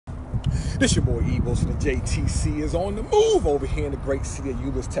This your boy E.Wilson, and JTC is on the move over here in the great city of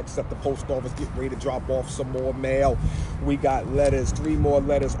Euless, Texas at the post office. Get ready to drop off some more mail. We got letters, 3 more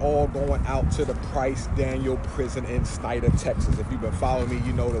letters, all going out to the Price Daniel Prison in Snyder, Texas. If you've been following me,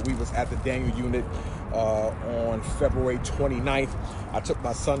 you know that we was at the Daniel unit on February 29th. I took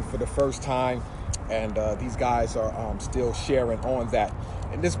my son for the first time, and these guys are still sharing on that.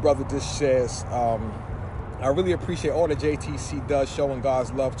 And this brother just says, I really appreciate all that JTC does, showing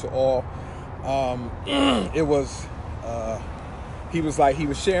God's love to all. He was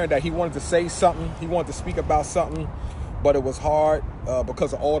sharing that he wanted to say something. He wanted to speak about something, but it was hard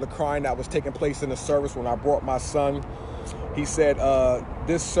because of all the crying that was taking place in the service when I brought my son. He said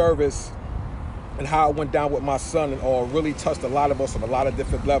this service and how it went down with my son and all really touched a lot of us on a lot of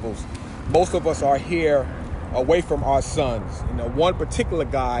different levels. Most of us are here away from our sons. You know, one particular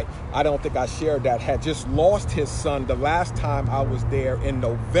guy, I don't think I shared that, had just lost his son the last time I was there in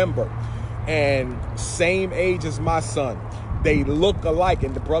November. And same age as my son. They look alike.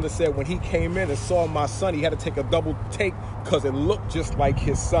 And the brother said when he came in and saw my son, he had to take a double take because it looked just like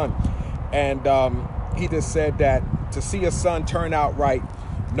his son. And he just said that to see a son turn out right,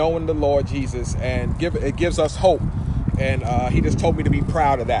 knowing the Lord Jesus, and it gives us hope. And he just told me to be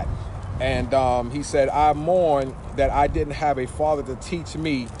proud of that. And he said, I mourn that I didn't have a father to teach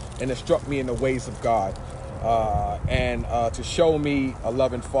me and instruct me in the ways of God, and to show me a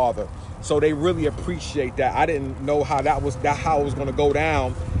loving father. So they really appreciate that. I didn't know how it was going to go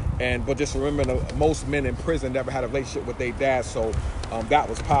down, but just remember, most men in prison never had a relationship with their dad. So that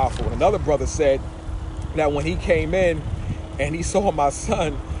was powerful. And another brother said that when he came in and he saw my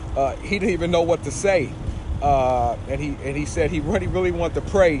son, he didn't even know what to say, and he said he really wanted to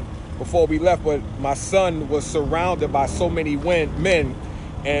pray before we left, but my son was surrounded by so many men.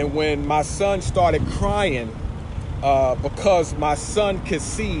 And when my son started crying, because my son could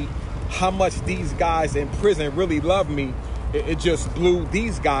see how much these guys in prison really love me, it just blew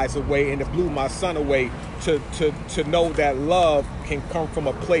these guys away, and it blew my son away to know that love can come from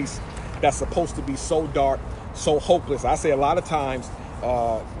a place that's supposed to be so dark, so hopeless. I say a lot of times,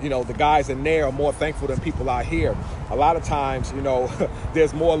 the guys in there are more thankful than people out here. A lot of times,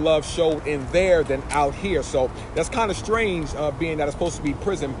 there's more love showed in there than out here. So that's kind of strange, being that it's supposed to be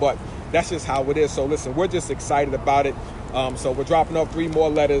prison, but that's just how it is. So listen, we're just excited about it. So we're dropping off 3 more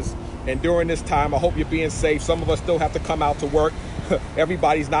letters. And during this time, I hope you're being safe. Some of us still have to come out to work.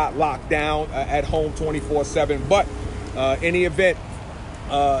 Everybody's not locked down at home 24/7. But in the event,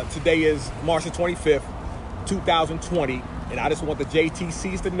 today is March the 25th, 2020. And I just want the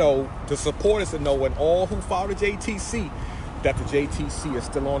JTCs to know, to support us, to know, and all who follow the JTC, that the JTC is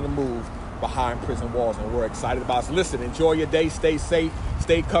still on the move behind prison walls. And we're excited about it. So listen, enjoy your day. Stay safe.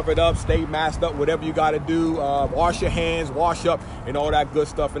 Stay covered up. Stay masked up. Whatever you got to do. Wash your hands. Wash up. And all that good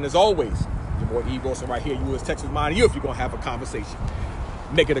stuff. And as always, your boy E.Wilson right here. You as Texas minding you if you're going to have a conversation.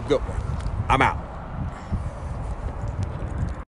 Make it a good one. I'm out.